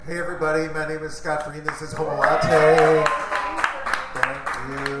Hey everybody, my name is Scott Green. This is Homo Latte.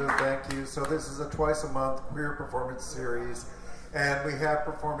 Thank you. So this is a twice a month queer performance series, and we have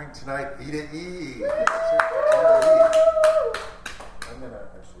performing tonight Vita E. I'm gonna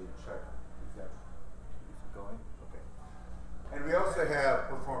actually check. Is it going? Okay. And we also have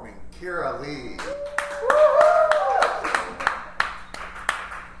performing Kira Lee.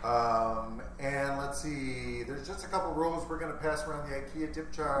 And let's see, there's just a couple rules. We're going to pass around the IKEA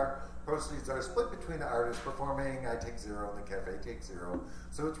tip jar. Proceeds are split between the artists performing. I take 0 and the cafe takes 0.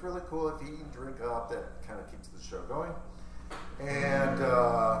 So it's really cool if you eat and drink up. That kind of keeps the show going. And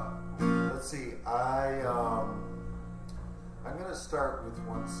let's see, I'm going to start with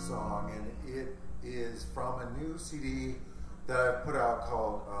one song, and it is from a new CD that I've put out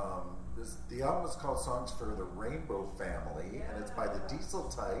called, the album is called Songs for the Rainbow Family, and it's by the Diesel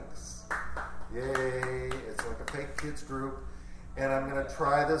Tykes. Yay! It's like a fake kids group, and I'm gonna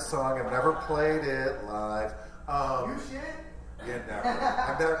try this song. I've never played it live. You should? Yeah, never.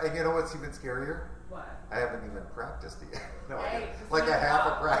 I've never. And you know what's even scarier? What? I haven't even practiced it yet. No, hey, like a half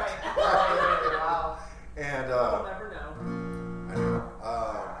a practice. Right. Wow. And you'll never know. I know.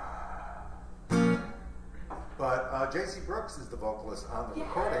 But JC Brooks is the vocalist on the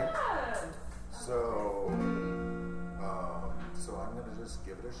recording. So I'm gonna just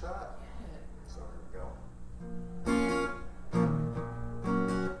give it a shot. So here we go.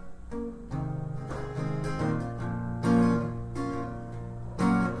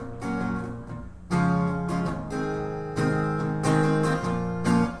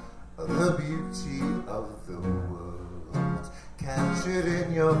 The beauty of the world captured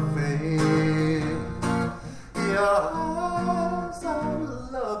in your face. Your eyes are a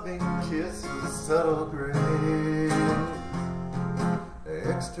loving kiss of subtle grace.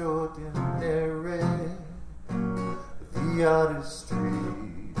 Extraordinary, the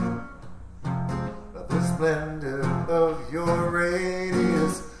artistry, the splendor of your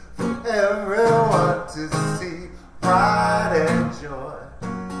radius for everyone to see. Pride and joy,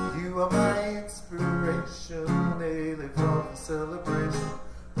 you are my inspiration, daily for the celebration.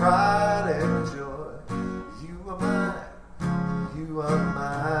 Pride and joy, you are mine.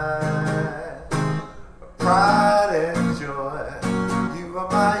 Pride and joy, you are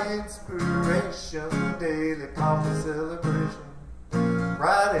my inspiration, daily call for celebration.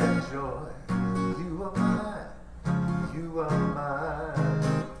 Pride and joy, you are mine.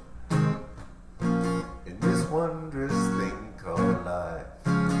 In this wondrous thing called life,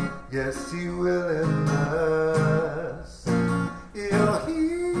 yes, you will immerse your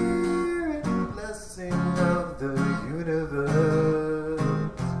hearing blessing of the universe.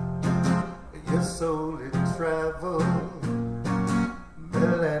 Your soul it traveled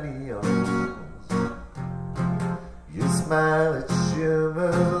millenniums. Your smile it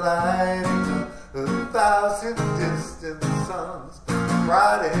shimmers lighting up 1,000 distant suns.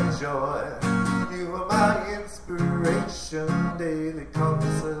 Pride and joy, you are my inspiration, daily call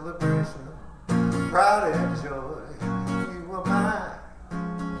for celebration. Pride and joy, you are mine.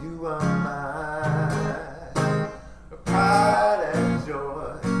 Pride and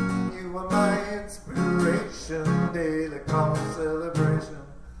joy, you are my inspiration, daily call for celebration.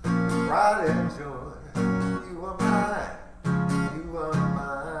 Pride and joy, you are mine. You are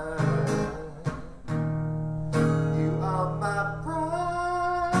my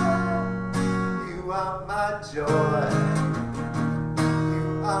pride. You are my joy.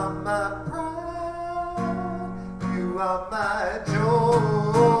 You are my pride. You are my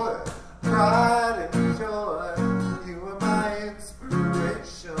joy. Pride and joy. You are my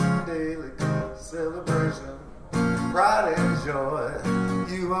inspiration, daily celebration. Pride and joy.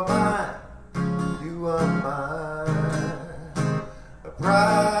 You are mine.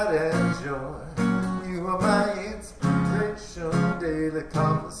 Pride and joy. You are my inspiration, daily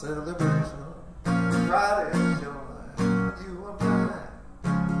call for celebration. Pride and joy. You are mine.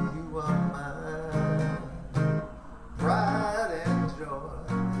 Pride and joy.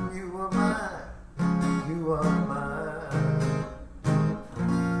 You are mine.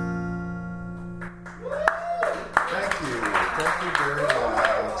 Thank you very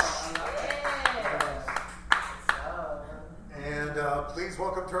much. And please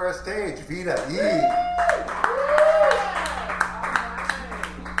welcome to our stage, Vita E.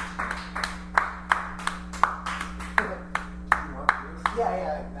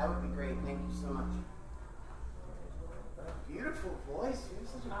 Yeah, that would be great. Thank you so much. Beautiful voice. You have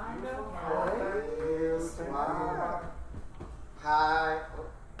such a beautiful voice. Wow. Hi.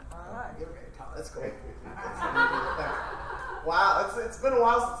 You're very tall. That's great. Wow, it's been a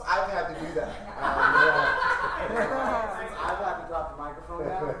while since I've had to do that. Since I've had to drop the microphone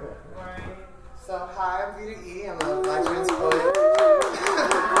down. So, hi, I'm Vita E. I'm a Black trans poet.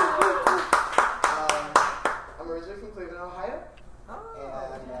 I'm originally from Cleveland, Ohio.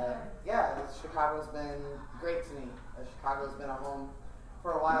 And yeah, Chicago's been great to me. Chicago's been a home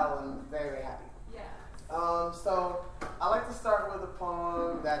for a while, and I'm very, very happy. Yeah. So I like to start with a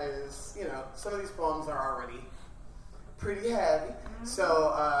poem that is, some of these poems are already pretty heavy.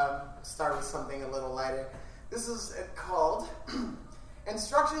 So start with something a little lighter. This is called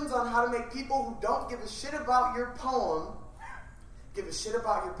Instructions on How to Make People Who Don't Give a Shit About Your Poem Give a Shit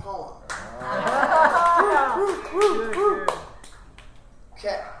About Your Poem.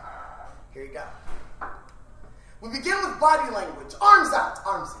 Okay, here you go. We begin with body language. Arms out,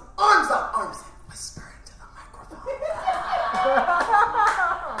 arms in. Arms out, arms in. Whisper into the microphone.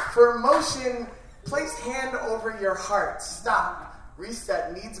 For emotion, place hand over your heart. Stop.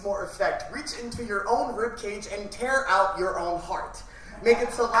 Reset needs more effect. Reach into your own ribcage and tear out your own heart. Make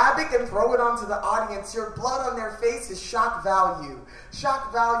it syllabic and throw it onto the audience. Your blood on their face is shock value.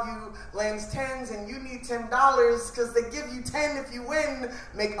 Shock value lands tens and you need $10 because they give you 10 if you win.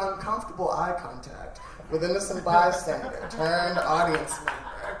 Make uncomfortable eye contact with innocent bystander turned audience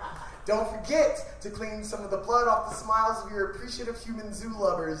member. Don't forget to clean some of the blood off the smiles of your appreciative human zoo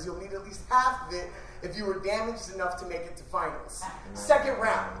lovers. You'll need at least half of it if you were damaged enough to make it to finals. Second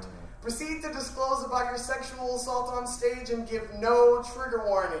round. Proceed to disclose about your sexual assault on stage and give no trigger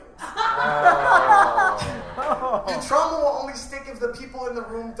warnings. Your trauma will only stick if the people in the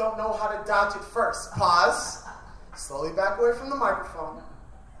room don't know how to dodge it first. Pause. Slowly back away from the microphone.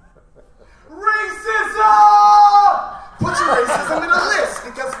 Racism! Put your racism in a list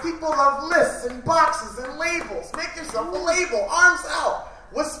because people love lists and boxes and labels. Make yourself a label. Arms out.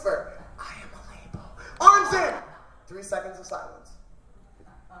 Whisper, I am a label. Arms in. 3 seconds of silence.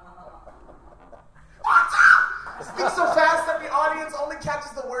 Speak so fast that the audience only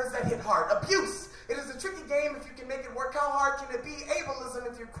catches the words that hit hard. Abuse. It is a tricky game if you can make it work. How hard can it be? Ableism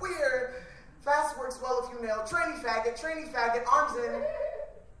if you're queer. Fast works well if you nail. Trainee faggot, arms in.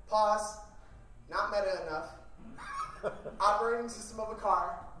 Pause. Not meta enough. Operating system of a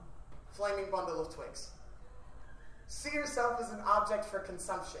car. Flaming bundle of twigs. See yourself as an object for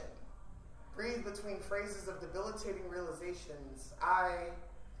consumption. Breathe between phrases of debilitating realizations. I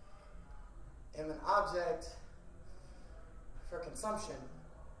am an object for consumption.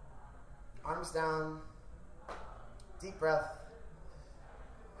 Arms down. Deep breath.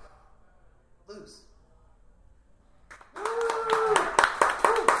 Loose. Thank you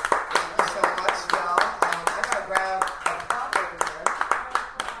so much, y'all. I gotta grab a prop over there.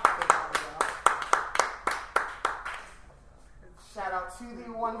 Shout out to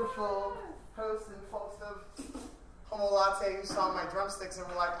the wonderful hosts and folks of Homo Latte who saw my drumsticks and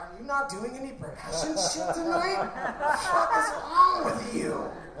were like, are you not doing any percussion shit tonight? What the fuck is wrong with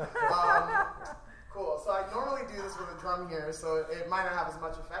you? Cool. So I normally do this with a drum here, so it might not have as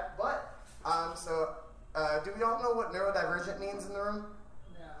much effect, but, do we all know what neurodivergent means in the room?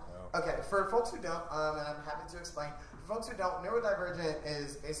 No. Okay, for folks who don't, and I'm happy to explain, for folks who don't, neurodivergent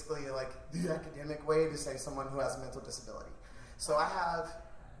is basically like the academic way to say someone who has a mental disability. So I have,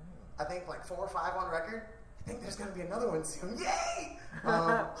 I think, like 4 or 5 on record. I think there's going to be another one soon. Yay!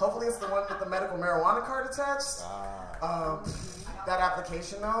 Hopefully it's the one with the medical marijuana card attached. That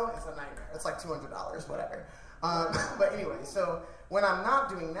application, though, is a nightmare. It's like $200, whatever. But anyway, so when I'm not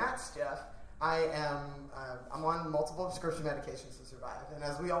doing that stuff, I'm on multiple prescription medications to survive. And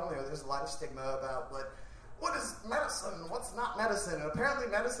as we all know, there's a lot of stigma about what is medicine, what's not medicine. And apparently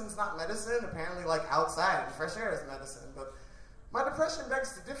medicine's not medicine. Apparently, like, outside, fresh air is medicine. But my depression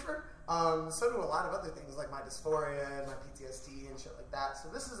begs to differ. So do a lot of other things like my dysphoria and my PTSD and shit like that. So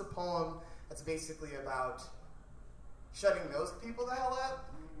this is a poem that's basically about shutting those people the hell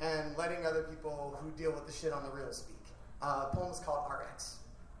up and letting other people who deal with the shit on the real speak. The poem is called RX.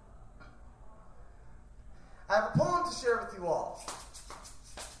 I have a poem to share with you all.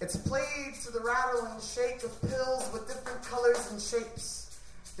 It's played to the rattle and shake of pills with different colors and shapes.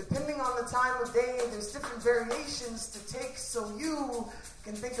 Depending on the time of day, there's different variations to take so you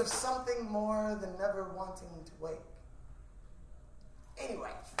can think of something more than never wanting to wake.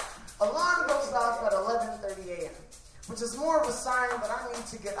 Anyway, alarm goes off at 11:30 a.m., which is more of a sign that I need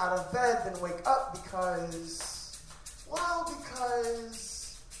to get out of bed than wake up because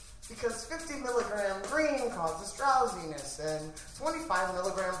 50 milligram green causes drowsiness and 25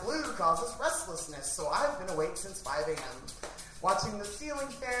 milligram blue causes restlessness, so I've been awake since 5 a.m. watching the ceiling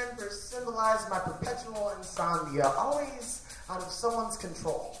fan symbolize my perpetual insomnia, always out of someone's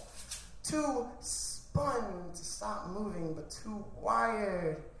control. Too spun to stop moving, but too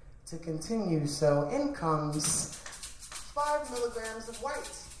wired to continue, so in comes 5 milligrams of white.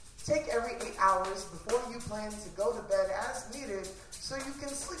 Take every 8 hours before you plan to go to bed as needed so you can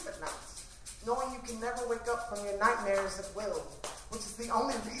sleep at night, knowing you can never wake up from your nightmares at will, which is the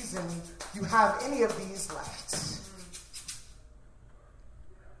only reason you have any of these left.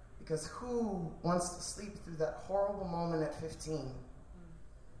 Because who wants to sleep through that horrible moment at 15,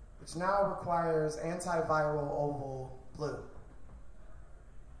 which now requires antiviral oval blue?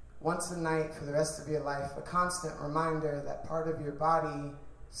 Once a night for the rest of your life, a constant reminder that part of your body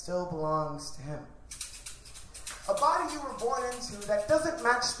still belongs to him. A body you were born into that doesn't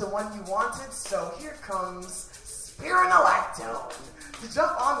match the one you wanted, so here comes Spironolactone to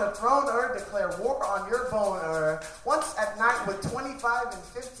jump on the throne or declare war on your boner once at night with 25 and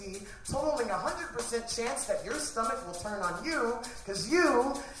 50, totaling 100% chance that your stomach will turn on you because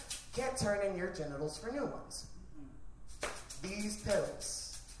you can't turn in your genitals for new ones. These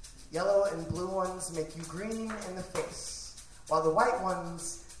pills, yellow and blue ones, make you green in the face, while the white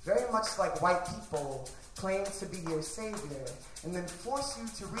ones, very much like white people, claim to be your savior, and then force you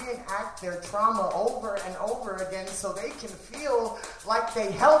to reenact their trauma over and over again so they can feel like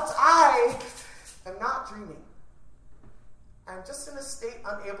they helped. I am not dreaming. I'm just in a state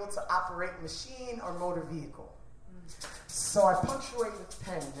unable to operate machine or motor vehicle. So I punctuate with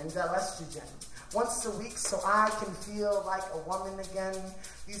pen and estrogen once a week so I can feel like a woman again.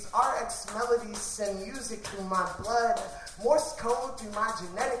 These RX melodies send music through my blood, Morse code through my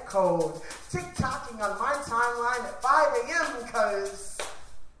genetic code, tick-tocking on my timeline at 5 a.m. because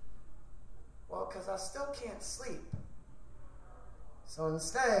I still can't sleep. So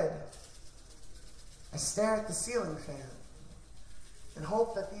instead, I stare at the ceiling fan and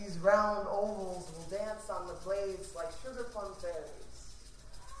hope that these round ovals will dance on the blades like sugar plum fairies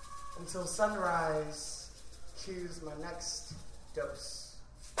until sunrise cues my next dose.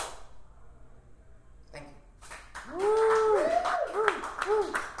 Thank you.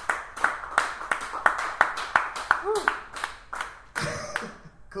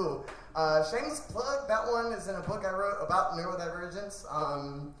 Cool. Shameless plug, that one is in a book I wrote about neurodivergence,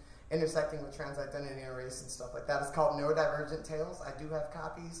 intersecting with trans identity and race and stuff like that. It's called Neurodivergent Tales. I do have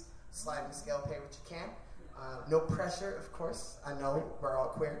copies. Slide and scale, pay what you can. No pressure, of course. I know we're all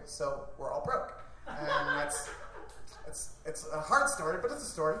queer, so we're all broke. And it's a hard story, but it's a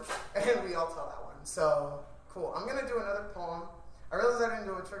story, and we all tell that one. So, cool. I'm going to do another poem. I realized I didn't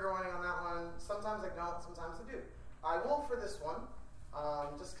do a trigger warning on that one. Sometimes I don't, sometimes I do. I will for this one,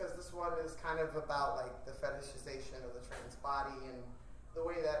 just because this one is kind of about like the fetishization of the trans body and the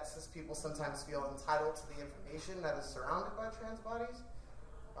way that cis people sometimes feel entitled to the information that is surrounded by trans bodies.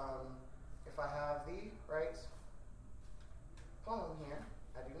 If I have the right poem here,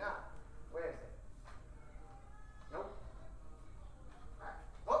 I do not. Where is it? Nope. Alright.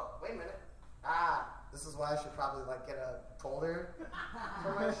 Oh, wait a minute. This is why I should probably like get a folder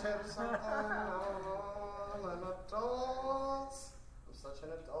for my shit or something. I'm an adult. I'm such an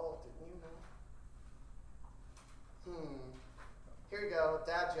adult, didn't you know? Here we go,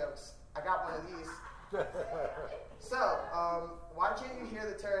 dad jokes. I got one of these. So, why can't you hear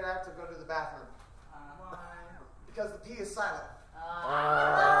the pterodactyl go to the bathroom? Why? Because the P is silent.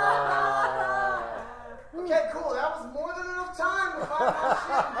 Okay, cool. That was more than enough time to find my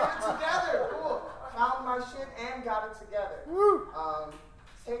shit and get it together. Cool. Found my shit and got it together.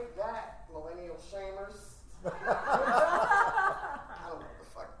 Take that, millennial shamers. I don't know what the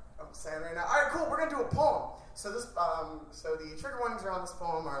fuck I'm saying right now. All right, cool. We're gonna do a poem. So this, so the trigger warnings around this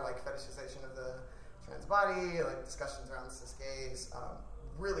poem are like fetishization of the trans body, like discussions around cis gays,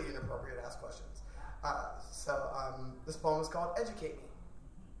 really inappropriate ass questions. This poem is called "Educate Me."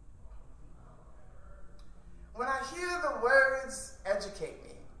 When I hear the words "educate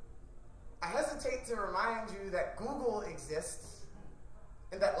me," I hesitate to remind you that Google exists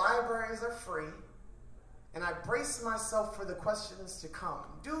and that libraries are free, and I brace myself for the questions to come.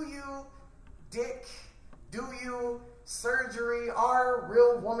 Do you, dick? Do you, surgery? Are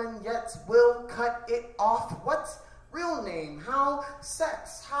real woman yet will cut it off? What real name? How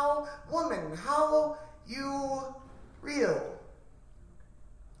sex? How woman? How you real?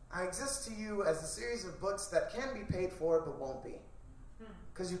 I exist to you as a series of books that can be paid for but won't be.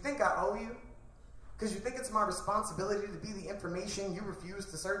 Because you think I owe you? Because you think it's my responsibility to be the information you refuse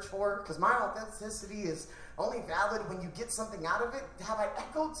to search for? Because my authenticity is only valid when you get something out of it? Have I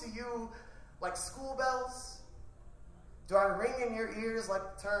echoed to you like school bells? Do I ring in your ears like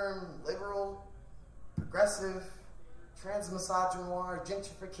the term liberal, progressive, transmisogynoir,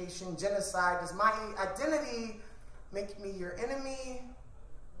 gentrification, genocide? Does my identity make me your enemy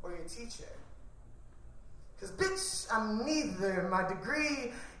or your teacher? Because, bitch, I'm neither. My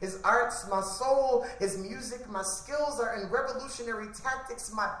degree is arts, my soul is music, my skills are in revolutionary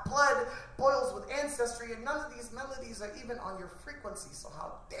tactics, my blood boils with ancestry, and none of these melodies are even on your frequency, so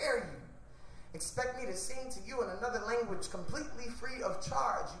how dare you expect me to sing to you in another language completely free of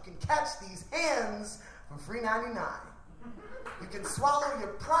charge? You can catch these hands for free 99. You can swallow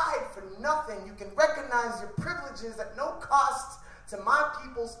your pride for nothing. You can recognize your privileges at no cost to my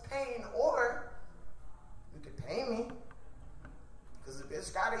people's pain, or you could pay me, because the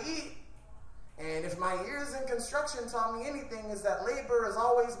bitch gotta eat. And if my years in construction taught me anything, is that labor is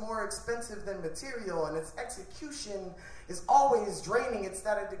always more expensive than material, and its execution is always draining. It's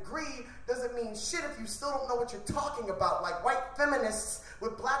that a degree doesn't mean shit if you still don't know what you're talking about. Like white feminists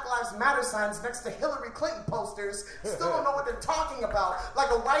with Black Lives Matter signs next to Hillary Clinton posters still don't know what they're talking about. Like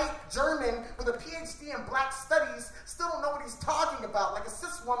a white German with a PhD in black studies still don't know what he's talking about. Like a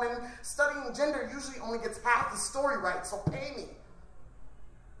cis woman studying gender usually only gets half the story right, so pay me.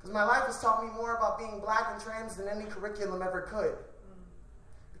 Because my life has taught me more about being black and trans than any curriculum ever could.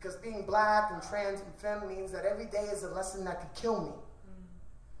 Because being black and trans and femme means that every day is a lesson that could kill me.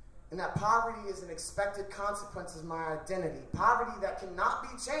 And that poverty is an expected consequence of my identity. Poverty that cannot be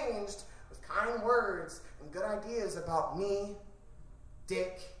changed with kind words and good ideas about me,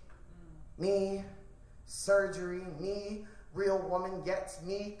 dick, me, surgery, me, real woman gets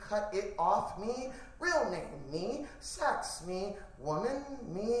me, cut it off, me, real name, me, sex, me, woman,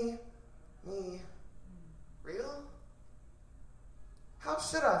 me, real? How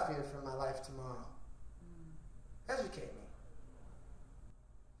should I fear for my life tomorrow? Educate me.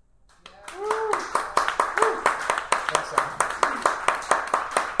 Yeah. Woo. Thanks, Sam.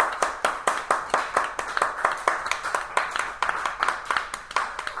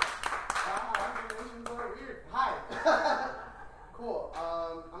 Hi. Cool.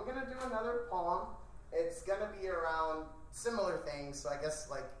 I'm gonna do another poem. It's gonna be around similar things, so I guess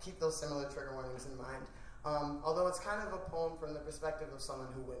like keep those similar trigger warnings in mind. Although it's kind of a poem from the perspective of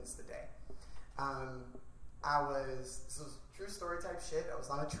someone who wins the day. This was true story type shit. I was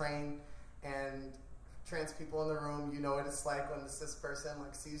on a train, and trans people in the room, you know what it's like when the cis person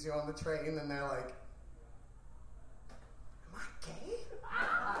like sees you on the train and they're like, am I gay?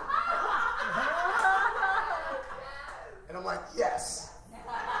 And I'm like, yes.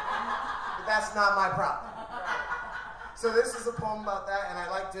 But that's not my problem. So this is a poem about that, and I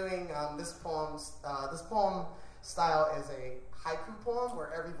like doing this poem style is a haiku poem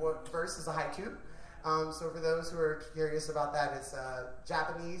where every verse is a haiku. So for those who are curious about that, it's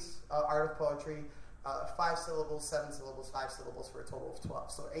Japanese art of poetry, 5 syllables, 7 syllables, 5 syllables for a total of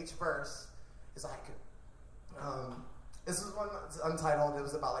 12. So each verse is a haiku. This is one that's untitled. It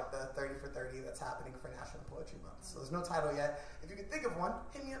was about like the 30 for 30 that's happening for National Poetry Month. So there's no title yet. If you can think of one,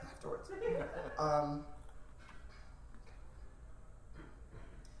 hit me up afterwards.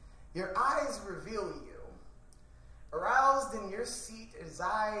 Your eyes reveal you, aroused in your seat as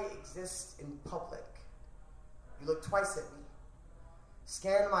I exist in public. You look twice at me,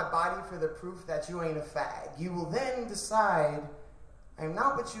 scan my body for the proof that you ain't a fag. You will then decide, I am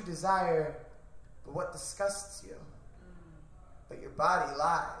not what you desire, but what disgusts you. But your body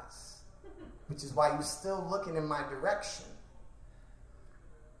lies, which is why you're still looking in my direction.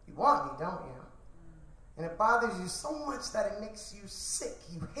 You want me, don't you? And it bothers you so much that it makes you sick.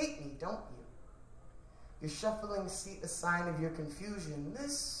 You hate me, don't you? Your shuffling seat a sign of your confusion.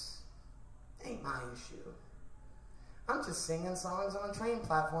 This ain't my issue. I'm just singing songs on train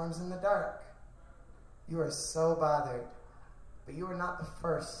platforms in the dark. You are so bothered, but you are not the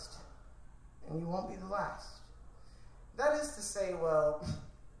first, and you won't be the last. That is to say, well,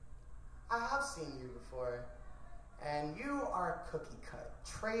 I have seen you before, and you are cookie cut.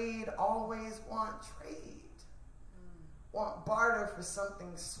 Trade, always want trade. Want barter for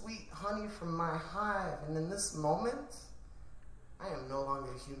something sweet, honey from my hive. And in this moment, I am no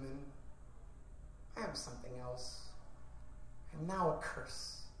longer human. I am something else. I am now a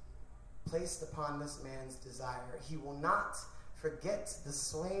curse placed upon this man's desire. He will not forget the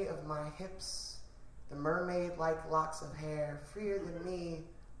sway of my hips, the mermaid-like locks of hair, freer than me,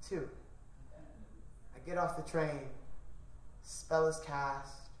 too. I get off the train. Spell is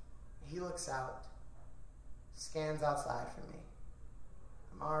cast. He looks out, scans outside for me.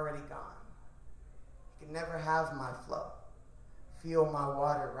 I'm already gone. He can never have my flow, feel my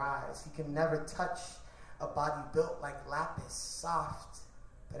water rise. He can never touch a body built like lapis, soft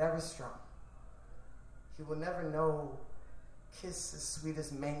but ever strong. He will never know kiss as sweet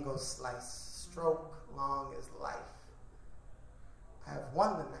as mango slice, stroke long as life. I have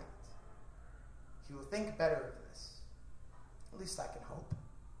won the night. He will think better of this. At least I can hope.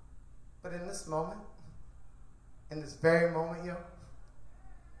 But in this moment, In this very moment, yo,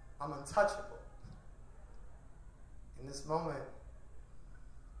 I'm untouchable. In this moment,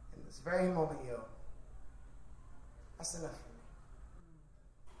 in this very moment, yo, that's enough for me.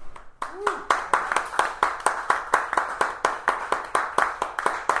 Woo.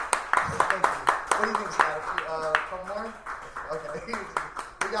 Thank you. What do you think, Scott? A couple more? Okay.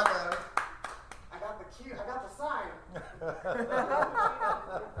 We got the. I got the cue. I got the sign.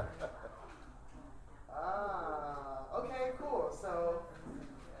 Okay, cool. So.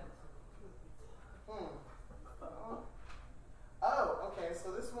 Oh, okay.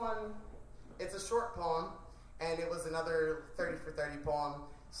 So this one, it's a short poem, and it was another 30 for 30 poem.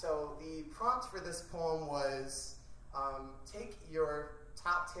 So the prompt for this poem was take your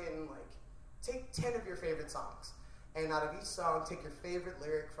top 10, take 10 of your favorite songs. And out of each song, take your favorite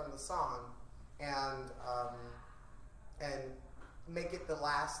lyric from the song and make it the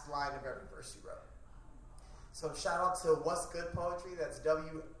last line of every verse you wrote. So shout out to What's Good Poetry. That's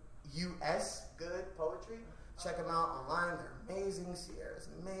WUS Good Poetry. Check them out online. They're amazing. Sierra's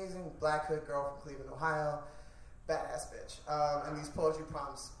amazing. Black Hood girl from Cleveland, Ohio. Badass bitch. And these poetry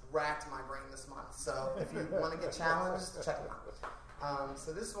prompts racked my brain this month. So if you want to get challenged, check them out.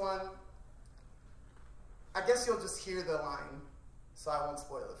 So this one, I guess you'll just hear the line, so I won't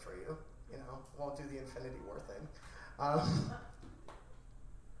spoil it for you. Won't do the Infinity War thing.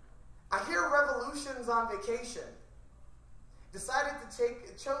 I hear revolutions on vacation. Decided to take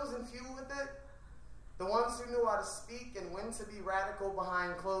a chosen few with it. The ones who knew how to speak and when to be radical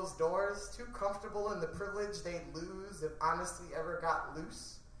behind closed doors, too comfortable in the privilege they'd lose if honesty ever got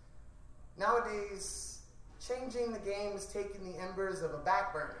loose. Nowadays, changing the game is taking the embers of a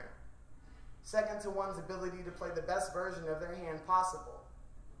back burner, second to one's ability to play the best version of their hand possible.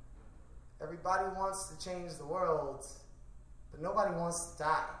 Everybody wants to change the world, but nobody wants to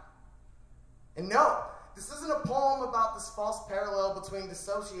die. And no, this isn't a poem about this false parallel between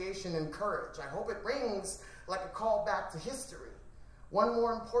dissociation and courage. I hope it rings like a call back to history. One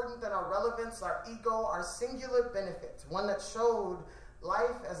more important than our relevance, our ego, our singular benefit. One that showed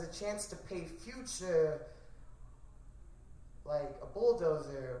life as a chance to pay future like a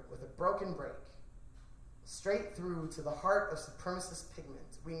bulldozer with a broken brake. Straight through to the heart of supremacist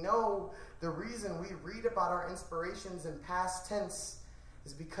pigment. We know the reason we read about our inspirations in past tense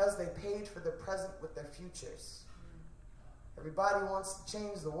is because they paid for the present with their futures. Everybody wants to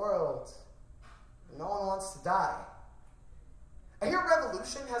change the world, but no one wants to die. I hear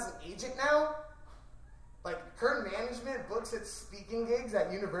Revolution has an agent now. Her management books its speaking gigs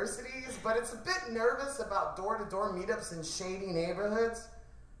at universities, but it's a bit nervous about door-to-door meetups in shady neighborhoods.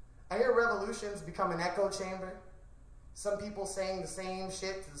 I hear Revolution's become an echo chamber. Some people saying the same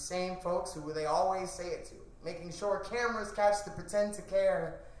shit to the same folks who they always say it to, making sure cameras catch the pretend to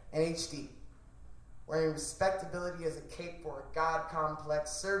care in HD. Wearing respectability as a cape for a God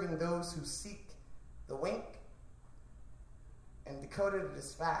complex, serving those who seek the wink, and decoded it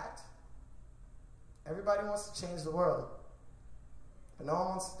as fact. Everybody wants to change the world, but no one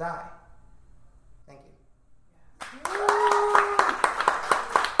wants to die. Thank you.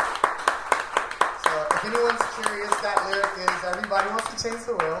 So if anyone's curious, that lyric is everybody wants to change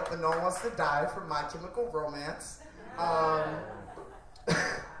the world, but no one wants to die from My Chemical Romance. God,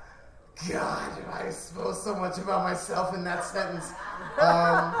 I suppose so much about myself in that sentence.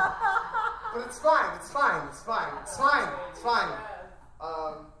 But it's fine.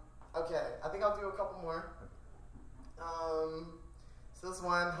 Okay, I think I'll do a couple more. So this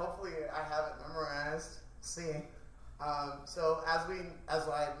one, hopefully I have it memorized. See. So as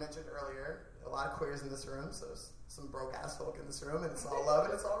I mentioned earlier, a lot of queers in this room, so some broke ass folk in this room, and it's all love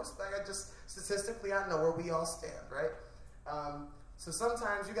and it's all respect. Statistically, I know where we all stand, right? So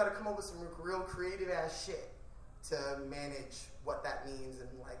sometimes you got to come up with some real creative ass shit to manage what that means and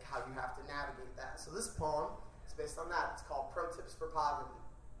how you have to navigate that. So this poem is based on that. It's called Pro Tips for Poverty.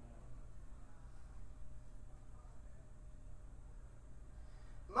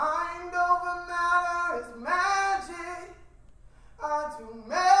 Mind over matter is magic. I do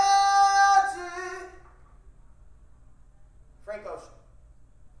magic. Frank Ocean.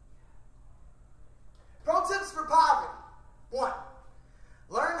 Pro tips for poverty. 1.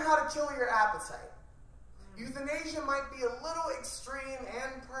 Learn how to kill your appetite. Euthanasia might be a little extreme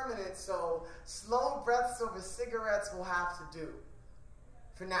and permanent, so slow breaths over cigarettes will have to do.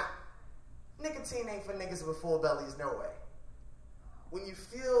 For now. Nicotine ain't for niggas with full bellies, no way. When you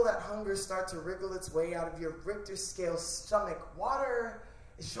feel that hunger start to wriggle its way out of your Richter scale stomach, water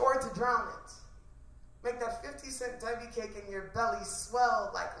is sure to drown it. Make that 50-cent Debbie cake in your belly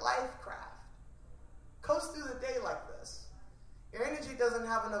swell like Lifecraft. Coast through the day like this. Your energy doesn't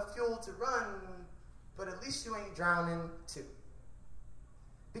have enough fuel to run, but at least you ain't drowning too.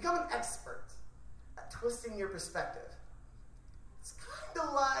 Become an expert at twisting your perspective. It's kind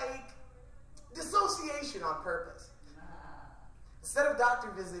of like dissociation on purpose. Instead of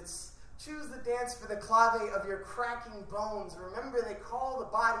doctor visits, choose the dance for the clave of your cracking bones. Remember, they call the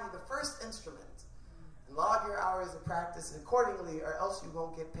body the first instrument. And log your hours of practice accordingly, or else you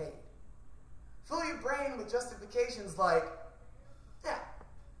won't get paid. Fill your brain with justifications like, yeah,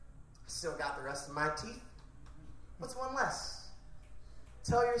 I still got the rest of my teeth. What's one less?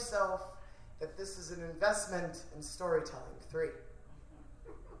 Tell yourself that this is an investment in storytelling. 3,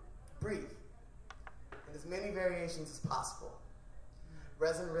 breathe in as many variations as possible.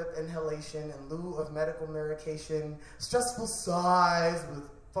 Resin rip inhalation in lieu of medical medication, stressful sighs with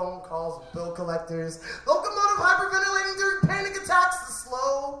phone calls with bill collectors, locomotive hyperventilating during panic attacks, the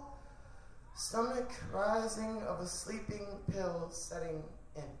slow stomach rising of a sleeping pill setting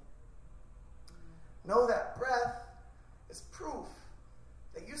in. Know that breath is proof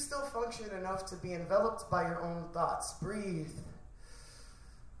that you still function enough to be enveloped by your own thoughts. Breathe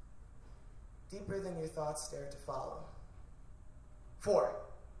deeper than your thoughts dare to follow. 4,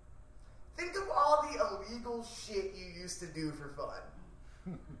 think of all the illegal shit you used to do for fun.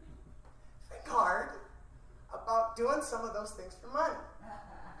 Think hard about doing some of those things for money.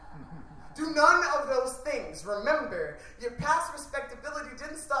 Do none of those things. Remember, your past respectability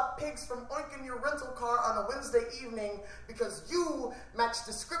didn't stop pigs from oinking your rental car on a Wednesday evening because you match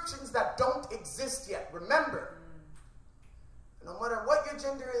descriptions that don't exist yet. Remember, no matter what your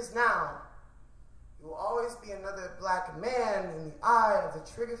gender is now, you will always be another black man in the eye of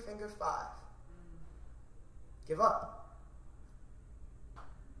the trigger finger 5. Give up.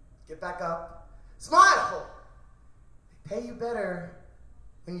 Get back up. Smile! They pay you better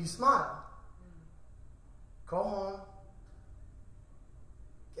when you smile. Go home.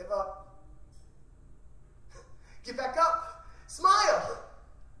 Give up. Get back up. Smile!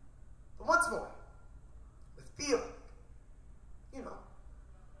 But once more, with feeling. You know,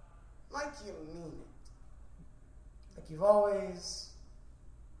 like you mean it. Like you've always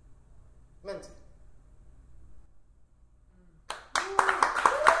meant it.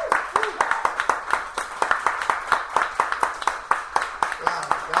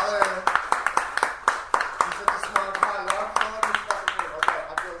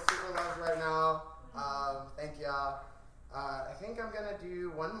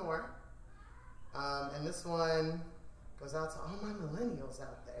 One more, and this one goes out to all my millennials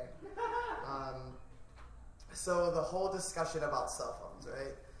out there. So the whole discussion about cell phones,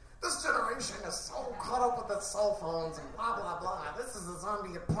 right? This generation is so caught up with the cell phones and blah, blah, blah. This is a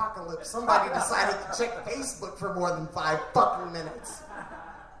zombie apocalypse. Somebody decided to check Facebook for more than 5 fucking minutes.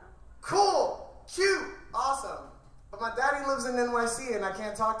 Cool, cute, awesome. But my daddy lives in NYC and I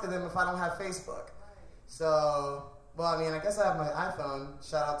can't talk to them if I don't have Facebook. So, well, I mean, I guess I have my iPhone.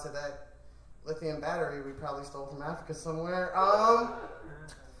 Shout out to that lithium battery we probably stole from Africa somewhere. I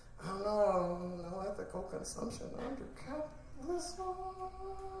don't know, no ethical consumption under capitalism.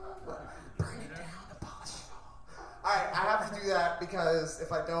 Burn it down and polish it all. All right, I have to do that because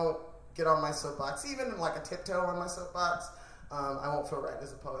if I don't get on my soapbox, even like a tiptoe on my soapbox, I won't feel right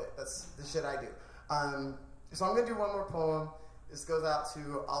as a poet. That's the shit I do. So I'm going to do one more poem. This goes out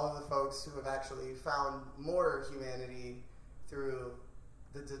to all of the folks who have actually found more humanity through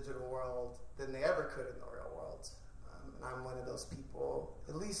the digital world than they ever could in the real world. And I'm one of those people,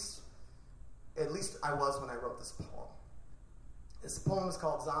 at least I was when I wrote this poem. This poem is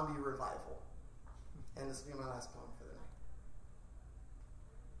called Zombie Revival. And this will be my last poem for the night.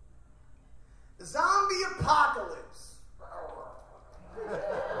 The zombie apocalypse.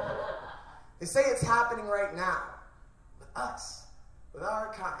 They say it's happening right now. With us. With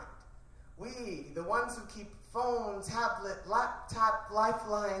our kind. We, the ones who keep phone, tablet, laptop,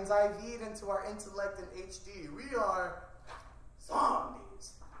 lifelines IV'd into our intellect in HD. We are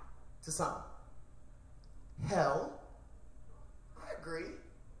zombies. To some. Hell, I agree.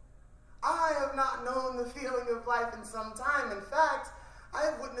 I have not known the feeling of life in some time. In fact, I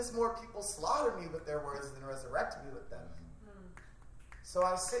have witnessed more people slaughter me with their words than resurrect me with them. So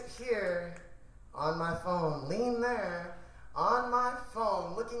I sit here on my phone, lean there, on my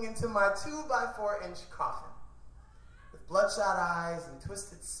phone, looking into my 2x4-inch coffin, with bloodshot eyes and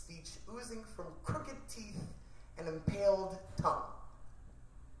twisted speech oozing from crooked teeth and impaled tongue.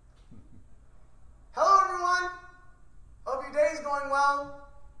 Hello, everyone. Hope your day is going well.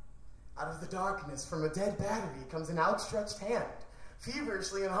 Out of the darkness, from a dead battery, comes an outstretched hand,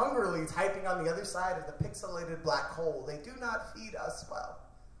 feverishly and hungrily typing on the other side of the pixelated black hole. They do not feed us well.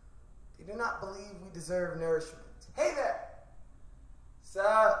 They do not believe we deserve nourishment. Hey there.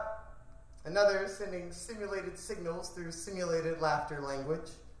 Sup? Another sending simulated signals through simulated laughter language.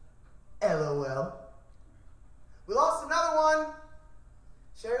 LOL. We lost another one.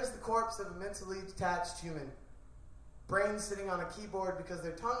 Shares the corpse of a mentally detached human. Brain sitting on a keyboard because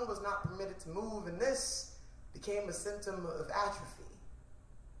their tongue was not permitted to move, and this became a symptom of atrophy.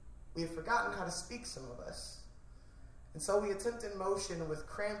 We have forgotten how to speak, some of us. And so we attempt in motion with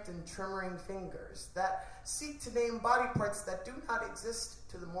cramped and tremoring fingers that seek to name body parts that do not exist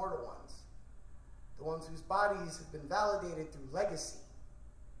to the mortal ones. The ones whose bodies have been validated through legacy,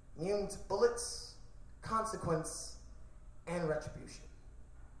 immune to bullets, consequence, and retribution.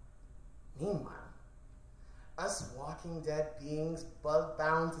 Meanwhile, us Walking Dead beings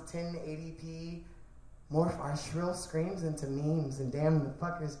bug-bound to 1080p morph our shrill screams into memes and damn the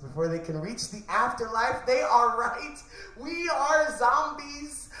fuckers before they can reach the afterlife. They are right. We are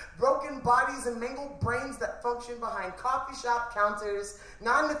zombies, broken bodies and mangled brains that function behind coffee shop counters,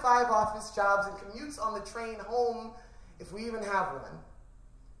 9-to-5 office jobs, and commutes on the train home, if we even have one.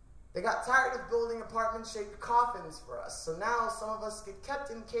 They got tired of building apartment-shaped coffins for us, so now some of us get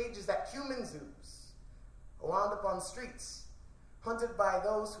kept in cages at human zoos, or wound up on streets, hunted by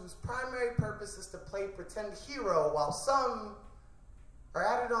those whose primary purpose is to play pretend hero, while some are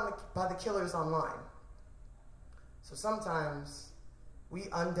added on by the killers online. So sometimes we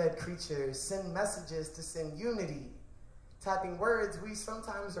undead creatures send messages to send unity, typing words we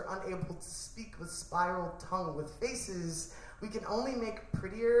sometimes are unable to speak with spiral tongue, with faces we can only make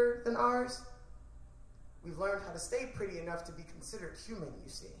prettier than ours. We've learned how to stay pretty enough to be considered human, you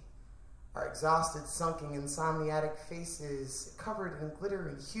see. Our exhausted, sunken, insomniatic faces covered in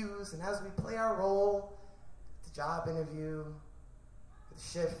glittering hues, and as we play our role, the job interview, the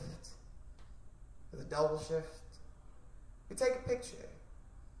shift, or the double shift, we take a picture,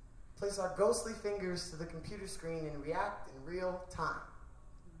 place our ghostly fingers to the computer screen, and react in real time.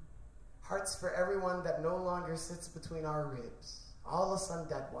 Hearts for everyone that no longer sits between our ribs, all us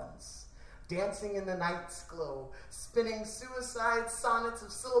undead ones, dancing in the night's glow, spinning suicide sonnets of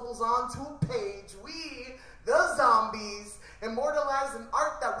syllables onto a page. We, the zombies, immortalize an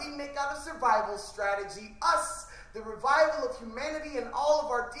art that we make out of survival strategy. Us, the revival of humanity and all of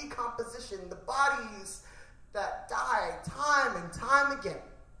our decomposition, the bodies that die time and time again,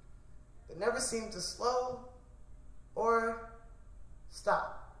 that never seem to slow or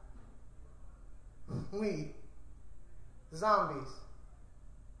stop. We, the zombies,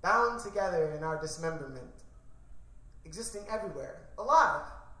 bound together in our dismemberment, existing everywhere, alive,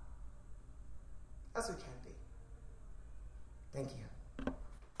 as we can be. Thank you.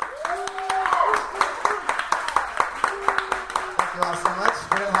 Thank you all so much.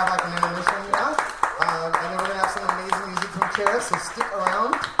 We're going to have like an intermission now, and then we're going to have some amazing music from Kira, so stick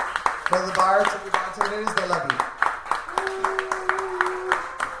around. Go to the bar, tip your bartenders, they love you.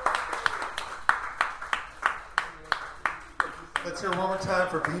 Let's hear one more time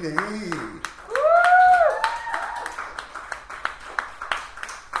for B to E.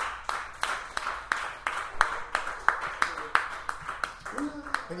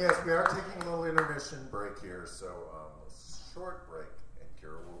 And yes, we are taking a little intermission break here, so a short break, and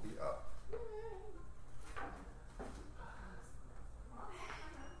Kira will be up.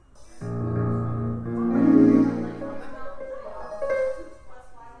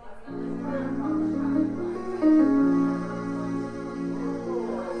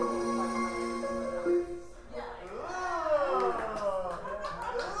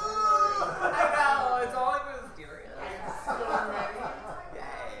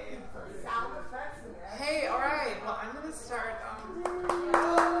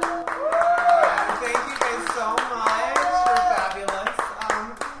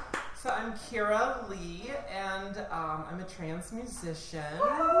 Musician.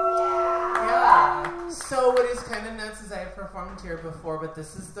 Yeah. So what is kind of nuts is I have performed here before, but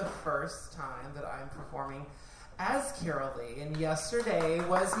this is the first time that I'm performing as Kira Lee. And yesterday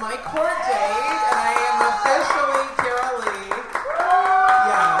was my court date, and I am officially Kira Lee.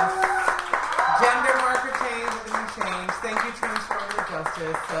 Yes. Gender marker change, everything changed. Thank you, Transformative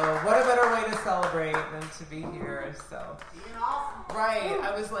Justice. So what a better way to celebrate than to be here. So. Right,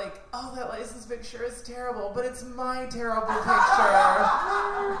 I was like, oh, that license picture is terrible, but it's my terrible picture.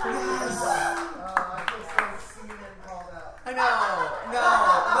 Yes. I just seen and called out. I know,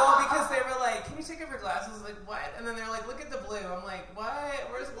 no, because they were like, can you take off your glasses? I was like, what? And then they're like, look at the blue. I'm like, what?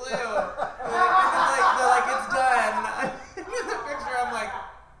 Where's blue? And they're like, it's done. And in the picture, I'm like,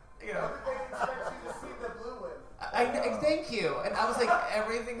 you know. They expect you to see the blue one. I thank you. And I was like,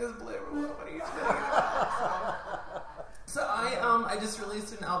 everything is blue. What are you doing? So I just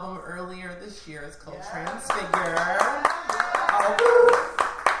released an album earlier this year. It's called Transfigure.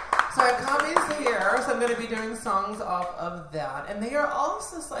 So I have Commies here, so I'm going to be doing songs off of that. And they are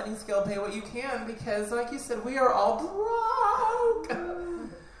also sliding scale Pay What You Can because, like you said, we are all broke.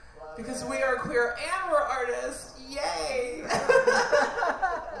 Because we are queer and we're artists. Yay!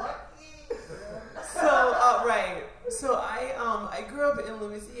 Right. So I grew up in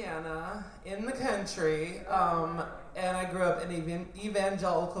Louisiana, in the country, and I grew up in an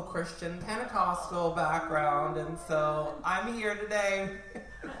evangelical Christian Pentecostal background, and so I'm here today.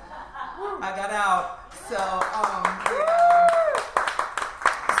 I got out. So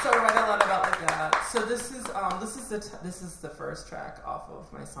I write a lot about that. So this is the first track off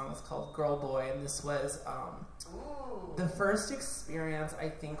of my song. It's called Girl Boy, and this was the first experience, I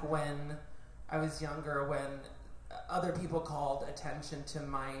think, when I was younger, when other people called attention to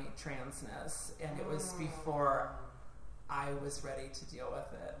my transness, and it was before I was ready to deal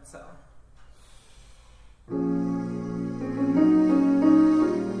with it. So.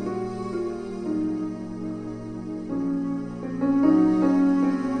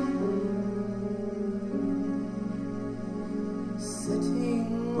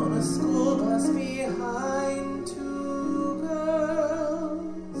 Sitting on a school bus behind two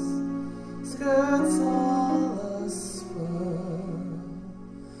girls, skirts all aswirl.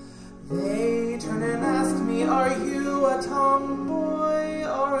 They turn and ask me, are you a tomboy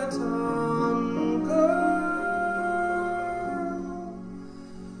or a tom girl?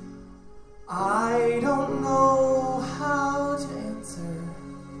 I don't know how to answer.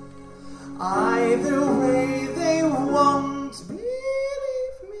 Either way they won't believe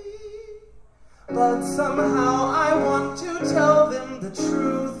me, but somehow I want to tell them the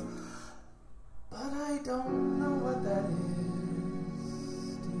truth. But I don't know what that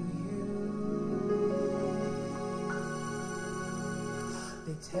is, do you?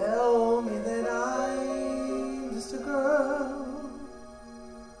 They tell me that I'm just a girl,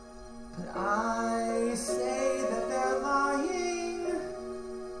 but I say that they're lying.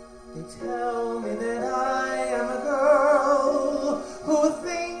 They tell me that I am a girl who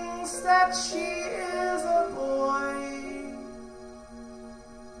thinks that she is a boy.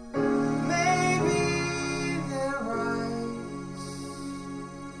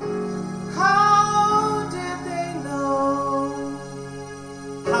 How did they know?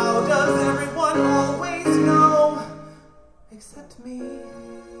 How does everyone always know except me?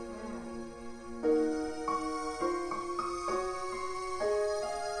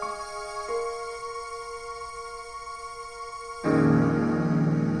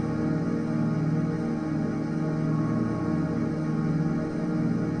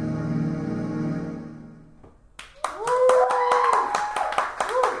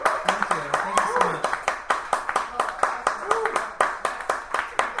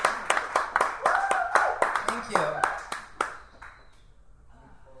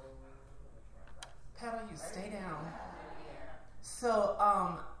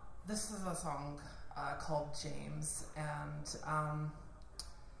 This is a song called James, and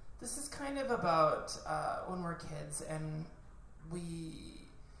this is kind of about when we're kids and we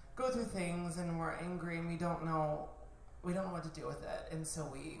go through things and we're angry and we don't know what to do with it, and so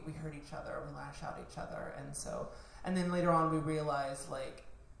we hurt each other, we lash out at each other, and then later on we realize, like,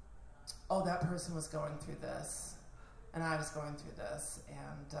 oh, that person was going through this and I was going through this,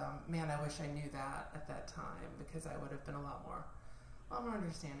 and man, I wish I knew that at that time, because I would have been a lot more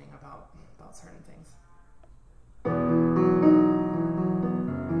understanding about certain things.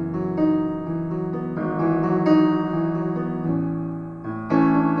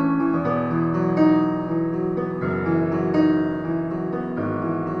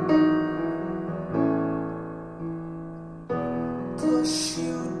 Push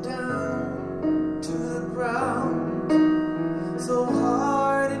you down to the ground so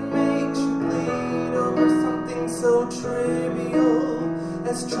hard it makes you bleed over something so trivial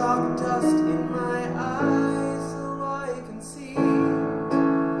as chalk dust in my eyes, so I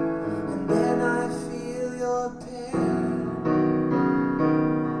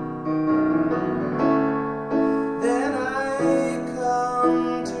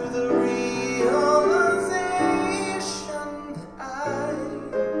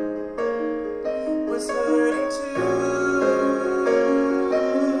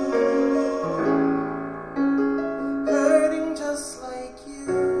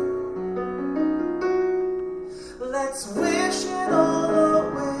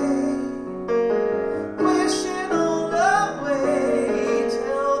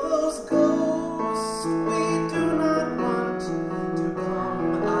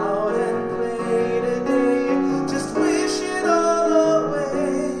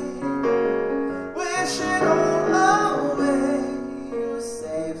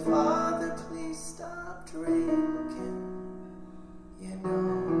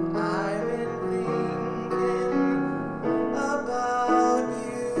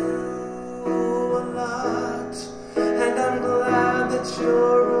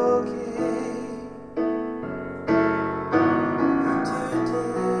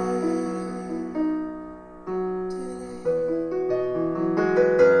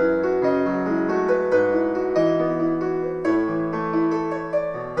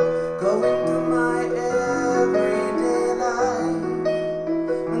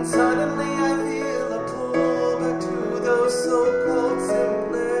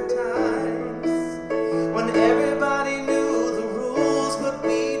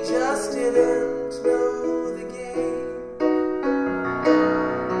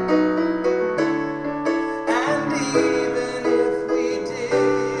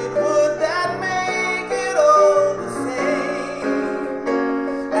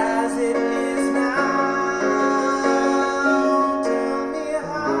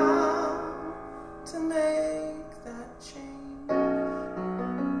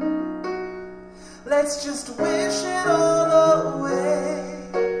let's just wish it all away.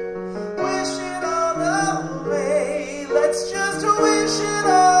 Wish it all away. Let's just wish it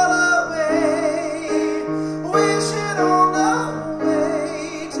all away. Wish it all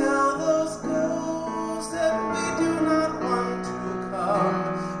away. Tell those ghosts that we do not want to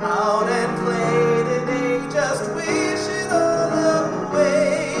come out and play today. Just wish it all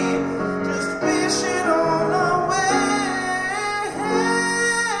away. Just wish it all away.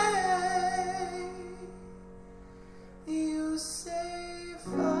 You say,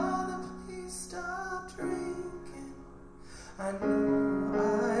 Father, please stop drinking. I know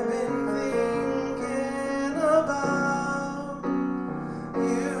I've been thinking about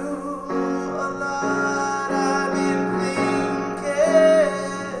you a lot. I've been thinking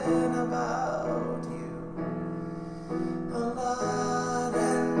about you a lot,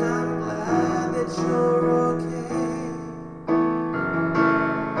 and I'm glad that you're okay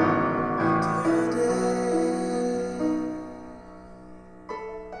today.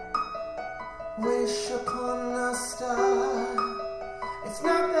 Wish upon a star. It's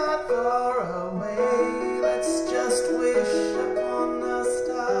not that far away. Let's just wish upon a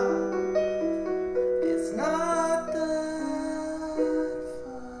star. It's not that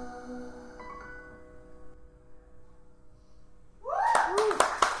far.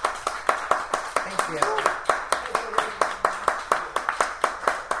 Thank you.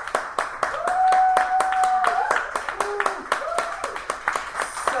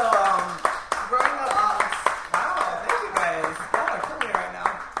 So, growing up, wow, thank you guys. Y'all are killing me right now.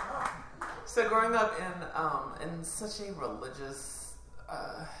 So, growing up in such a religious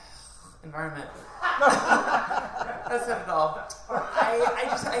environment, that's not at all. I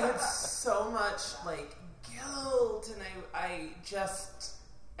had so much like guilt, and I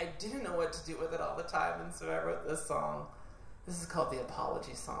didn't know what to do with it all the time, and so I wrote this song. This is called The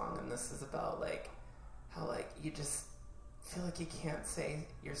Apology Song, and this is about like how like you just feel like you can't say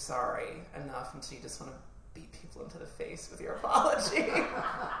you're sorry enough until you just want to beat people into the face with your apology.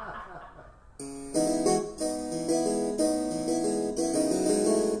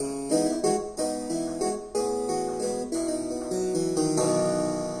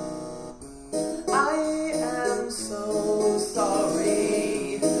 I am so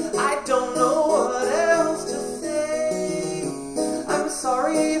sorry. I don't know what else to say. I'm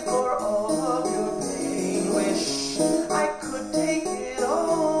sorry for all of your pain. Wish I could take it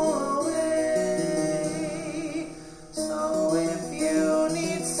all away. So if you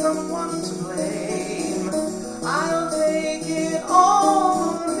need someone to blame, I'll take it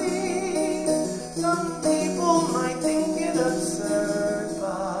all on me. Some people might think it absurd,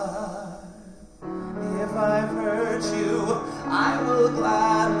 but if I've hurt you, I will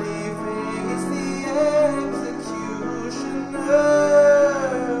gladly face the executioner.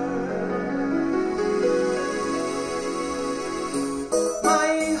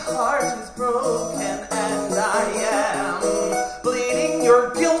 My heart is broken and I am bleeding your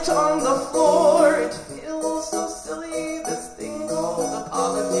guilt on the floor. It feels so silly, this thing called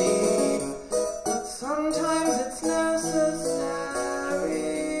apology, but sometimes it's necessary.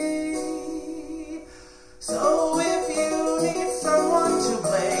 So if you need someone to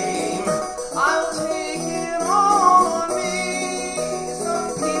blame, I'll take it on me.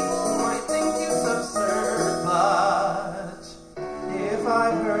 Some people might think it's absurd, but if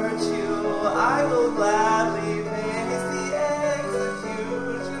I've hurt you, I will gladly face the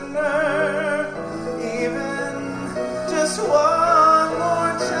executioner. Even just one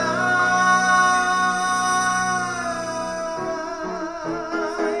more chance.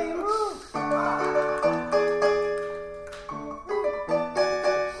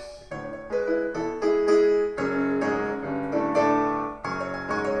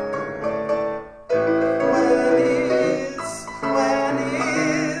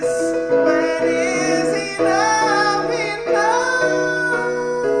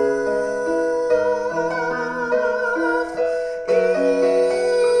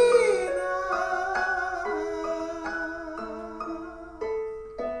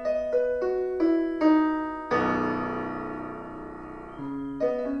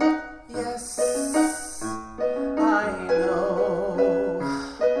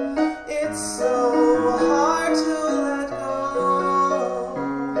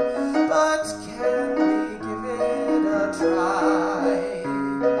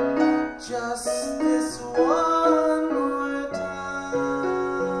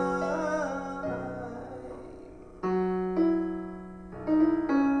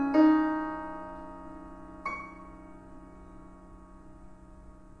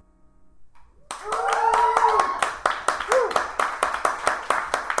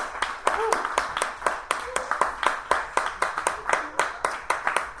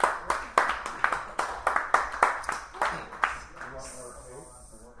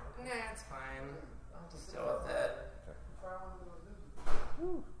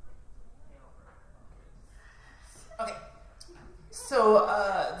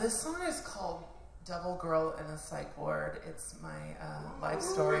 this song is called Devil Girl in a Psych Ward. It's my life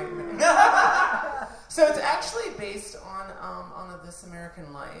story. So it's actually based on a This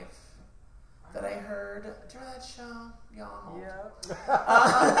American Life that I heard. Do you remember that show? Y'all? Yeah.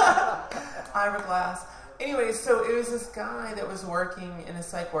 Ira Glass. Anyway, so it was this guy that was working in a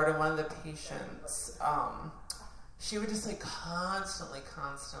psych ward, and one of the patients, she would just like constantly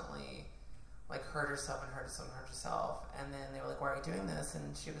like hurt herself. And then they were like, why are you doing this?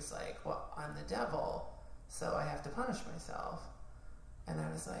 And she was like, well, I'm the devil, so I have to punish myself. And I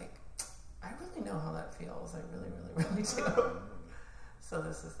was like, I really know how that feels. I really, really, really do. So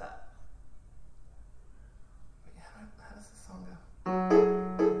this is that. How does this song go?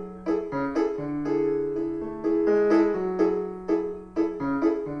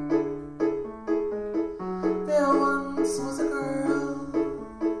 There once was a girl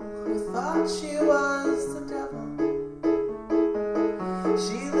who thought she was the devil.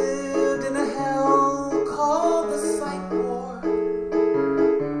 She lived in a hell called the Psych Ward.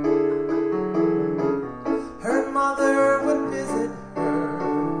 Her mother would visit her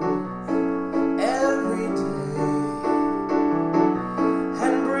every day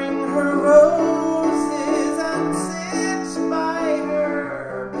and bring her roses and sit by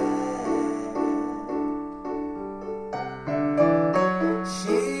her bed.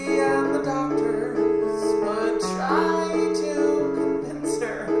 She and the doctors would try to convince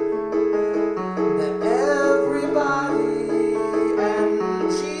her that everybody and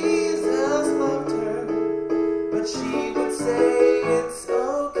Jesus loved her, but she would say it's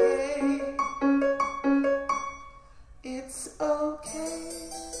okay. It's okay.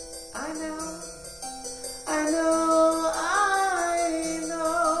 I know.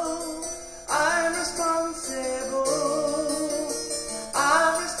 I'm responsible.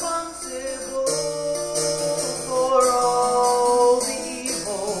 For all the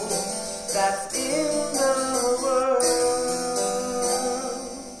evil that's in the world.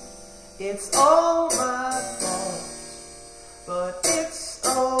 It's all my fault, but it's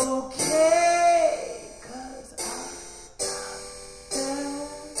okay, 'cause I'm the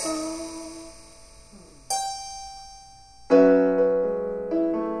devil.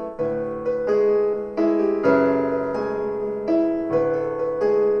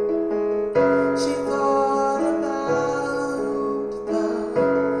 She thought about the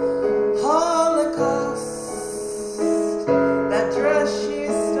Holocaust, that dress she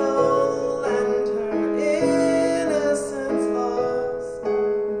stole and her innocence lost.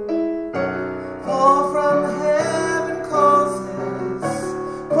 Fall from heaven causes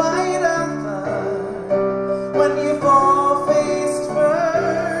quite a fun when you fall face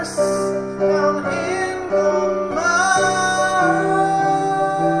first down in the mud.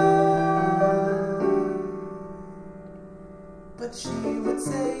 But she would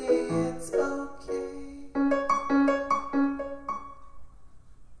say it's okay.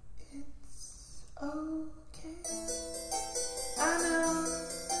 It's okay. I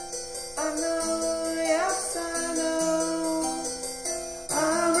know, yes I know.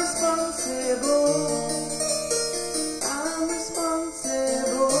 I'm responsible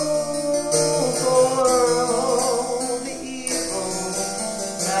for all the evil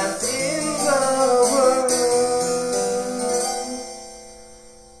that's in the world.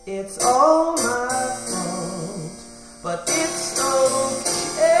 It's all my fault, but it's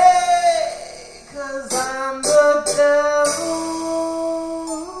okay, 'cause I'm the devil.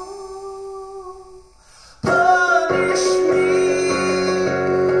 Punish me,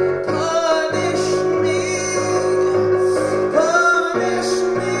 punish me, punish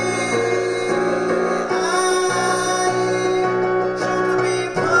me. I should be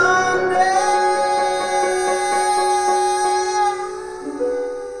punished.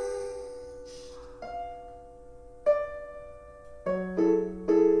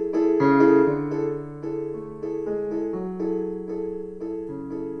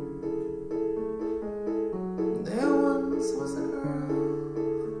 There once was a girl.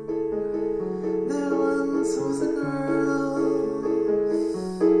 There once was a girl.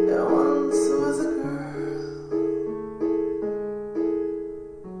 There once was a girl.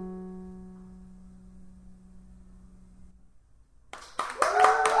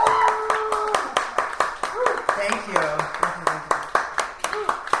 Thank you.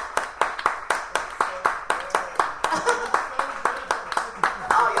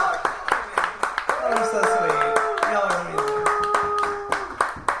 Oh, you're so sweet. Y'all are amazing.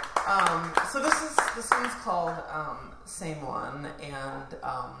 So this one's called Same One, and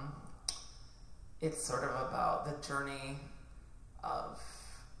it's sort of about the journey of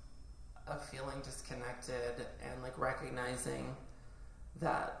feeling disconnected and like recognizing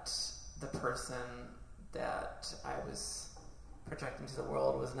that the person that I was projecting to the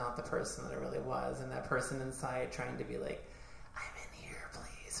world was not the person that I really was, and that person inside trying to be like, I'm in here,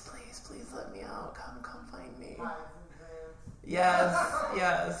 please, please, please let me out, come find me.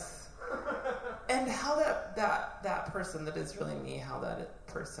 Yes. And how that person that is really me, how that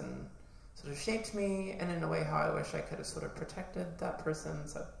person sort of shaped me, and in a way how I wish I could have sort of protected that person.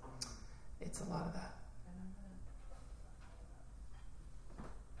 So it's a lot of that.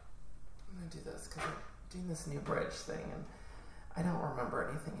 I'm going to do this because I'm doing this new bridge thing, and I don't remember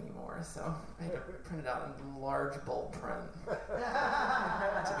anything anymore, so I had to print it out in large bold print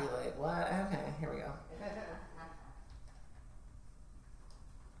to be like, what? Okay, here we go.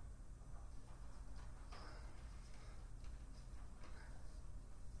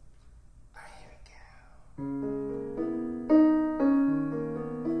 All right, here we go.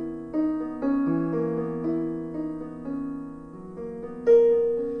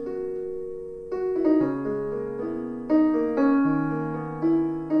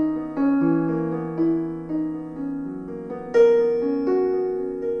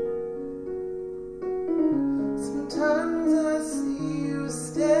 Sometimes I see you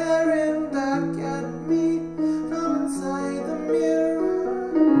staring back at me from inside the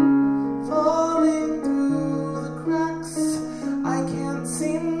mirror, falling through the cracks. I can't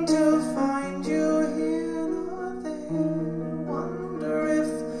seem to find you here nor there. Wonder if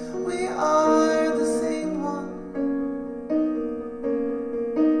we are the same one.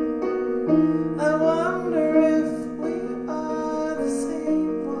 I wonder if we are the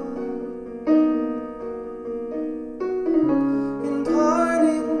same one. In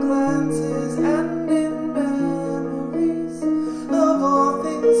parting glances and in memories of all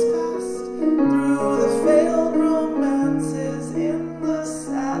things past, through the failed romances, in the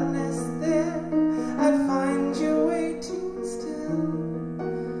sadness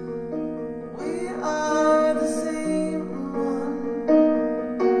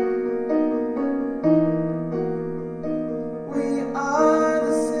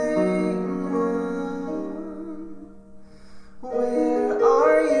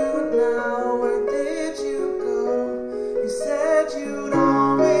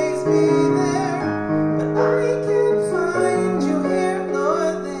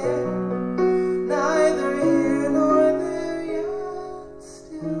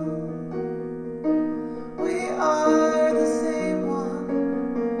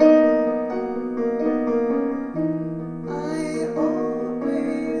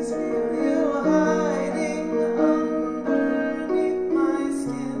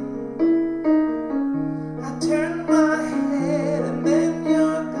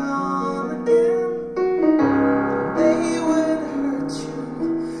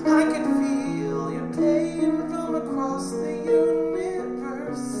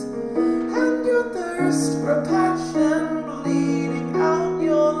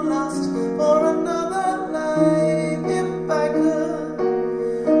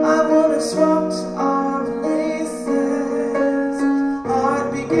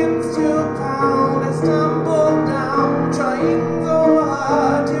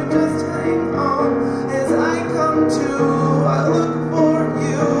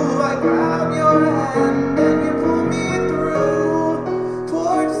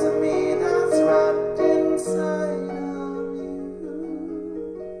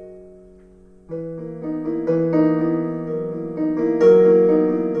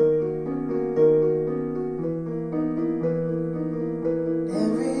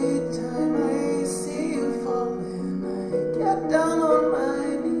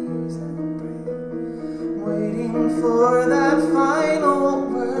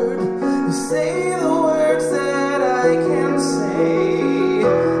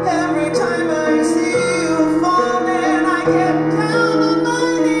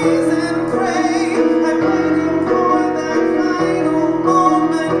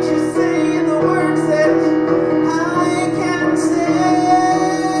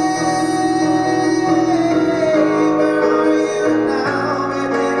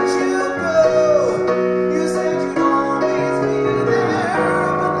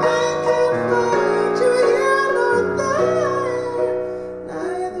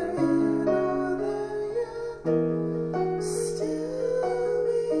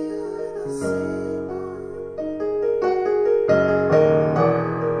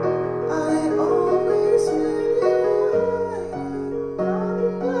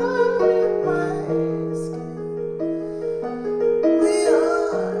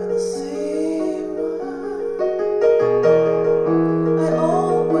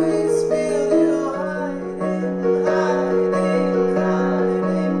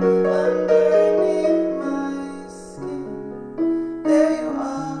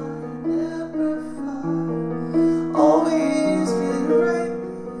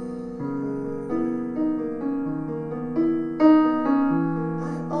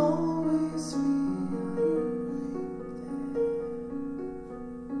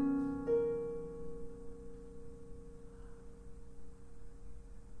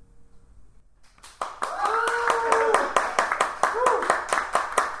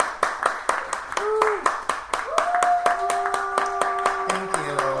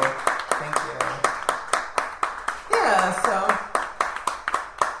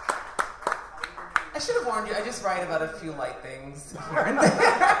should have warned you. I just write about a few light things here and there.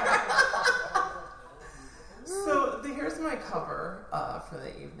 So here's my cover for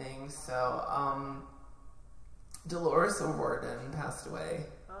the evening. So Dolores O'Riordan passed away,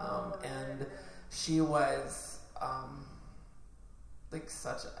 and she was like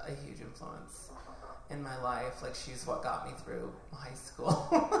such a huge influence in my life. Like she's what got me through high school.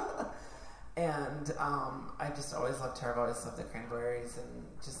 And I just always loved her. I've always loved the Cranberries and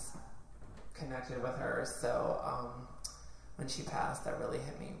just connected with her. So when she passed, that really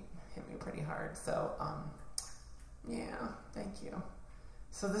hit me pretty hard. So yeah, thank you.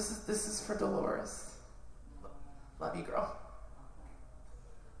 So this is for Dolores. Love you, girl.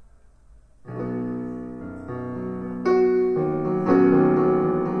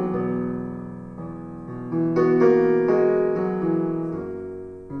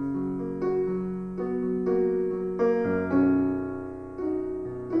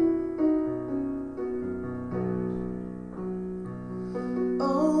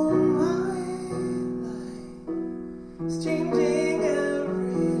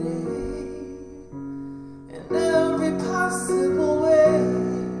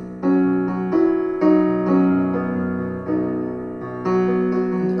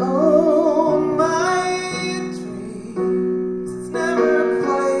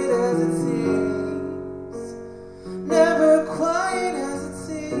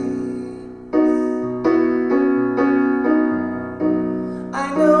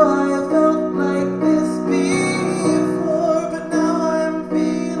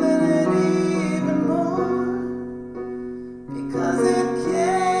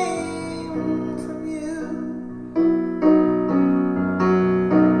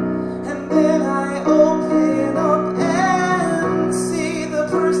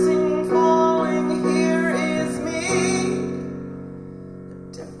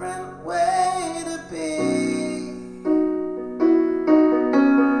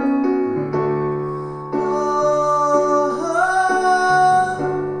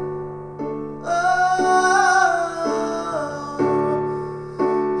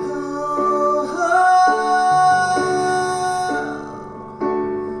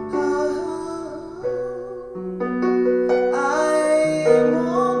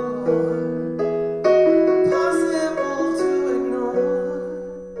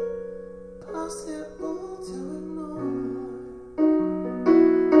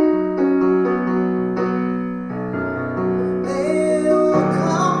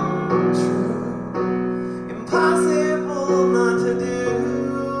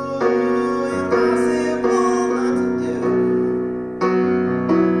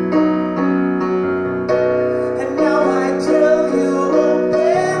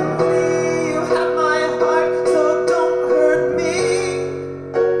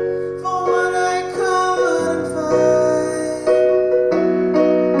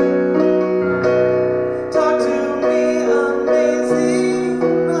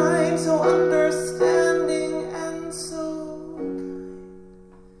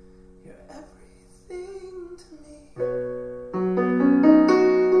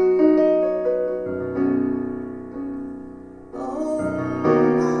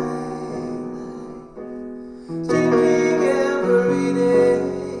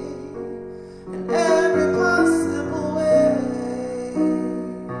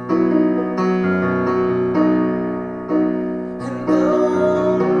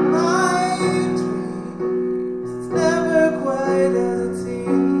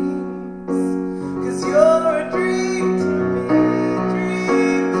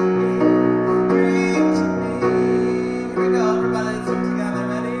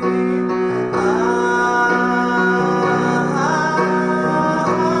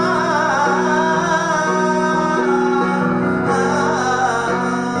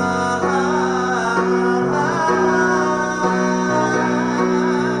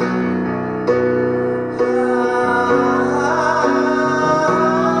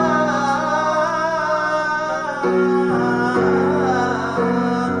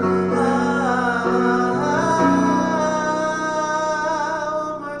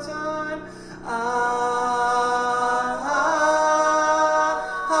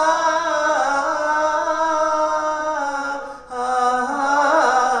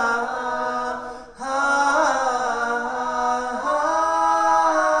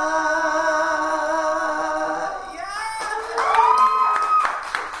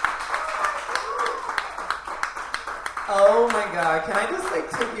 Oh my God, can I just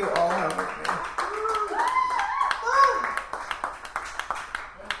like take you all home with me?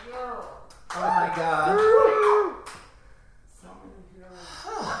 Oh my God.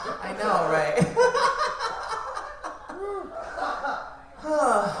 I know, right?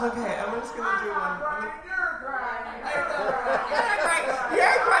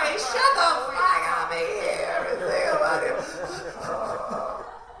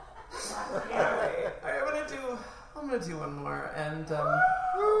 gonna do one more, and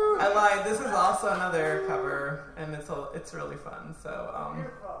I lied. This is also another cover, and it's really fun. So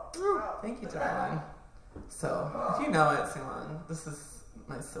thank you, darling. So if you know it, sing along. This is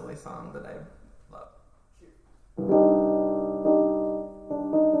my silly song that I love.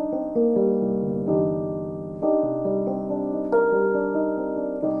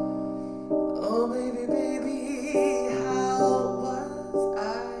 Oh baby, baby, how was I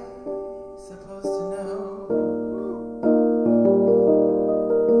supposed to know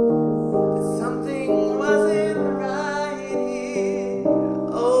that something wasn't right here?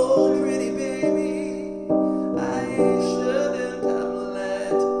 Oh pretty baby, I shouldn't have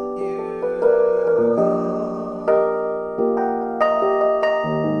let you go.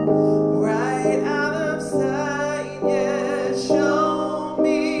 Right out of sight, yeah, show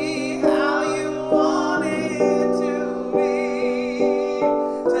me how you want it to be.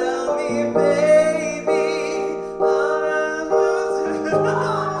 Tell me, baby, I'm supposed to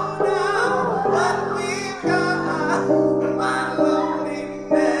know now what we've got. My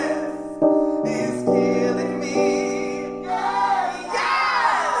loneliness is killing me.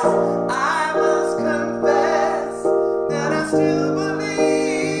 Yes, I must confess that I still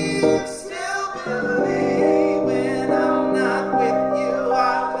believe when I'm not with you, I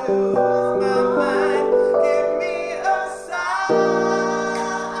lose my mind. Give me a sign.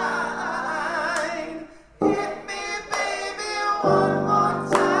 Hit me, baby, one more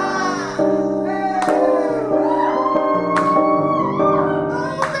time.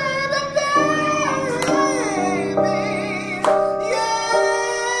 Oh, baby, baby, yeah.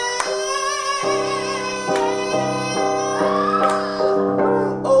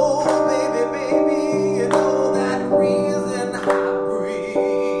 Oh, baby, baby, you know that reason I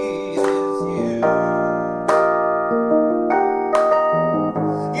breathe is you.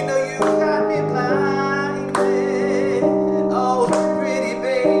 You know you got me blinded. Oh, pretty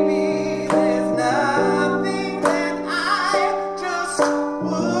baby, there's nothing that I just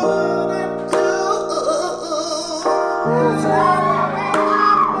wouldn't do. It's like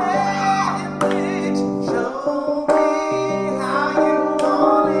show me how you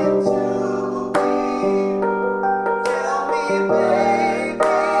want it to be. Tell me,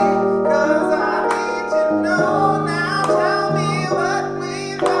 baby, 'cause I need to know now. Tell me what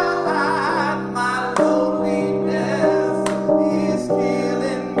we've got. My loneliness is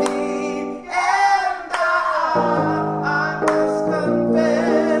killing me, and I must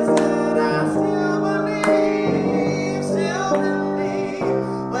confess that I still believe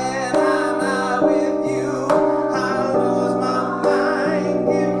when I'm not with you, I lose my mind.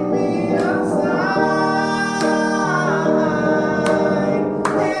 Give me a sign.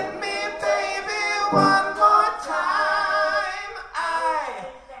 Hit me, baby, one more time. I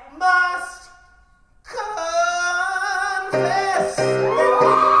must confess that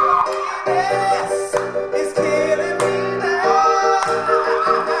loneliness is killing me now.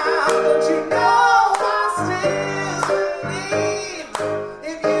 Don't you know I still believe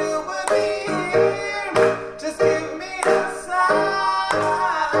if you would be here, just give me a sign.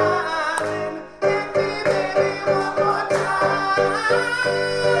 Hit me, baby, one more time.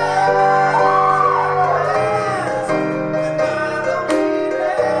 Yes, and my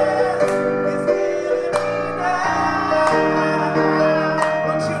loneliness is killing me now.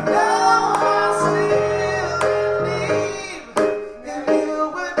 Don't you know I still believe if you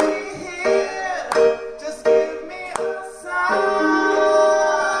would be here, just give me a sign.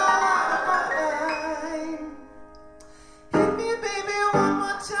 Hit me, baby, one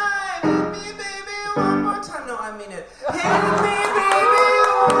more time. Hit me, baby, one more time. No, I mean it. Hit me, baby,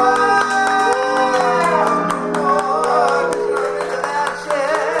 one more time.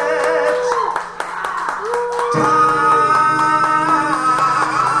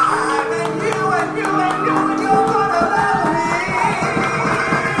 And you're gonna love me.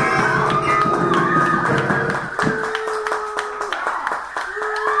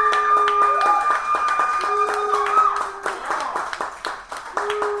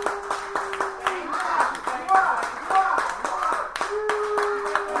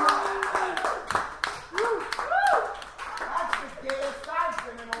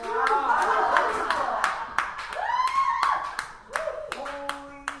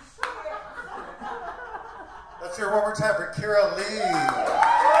 Let's hear one more time for Kira Lee.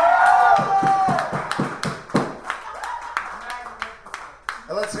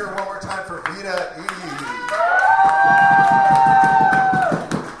 And let's hear one more time for Vita E.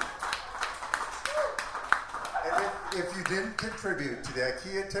 And if you didn't contribute to the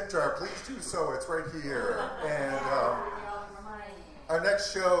IKEA tip jar, please do so. It's right here. And Our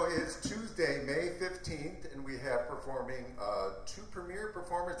next show is Tuesday, May 15th, and we have performing two premiere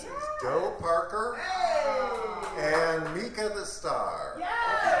performances, Doe Parker and Mika the Star.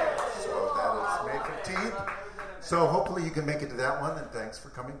 So that is May 15th. So hopefully you can make it to that one, and thanks for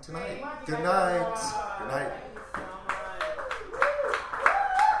coming tonight. Good night. Good night.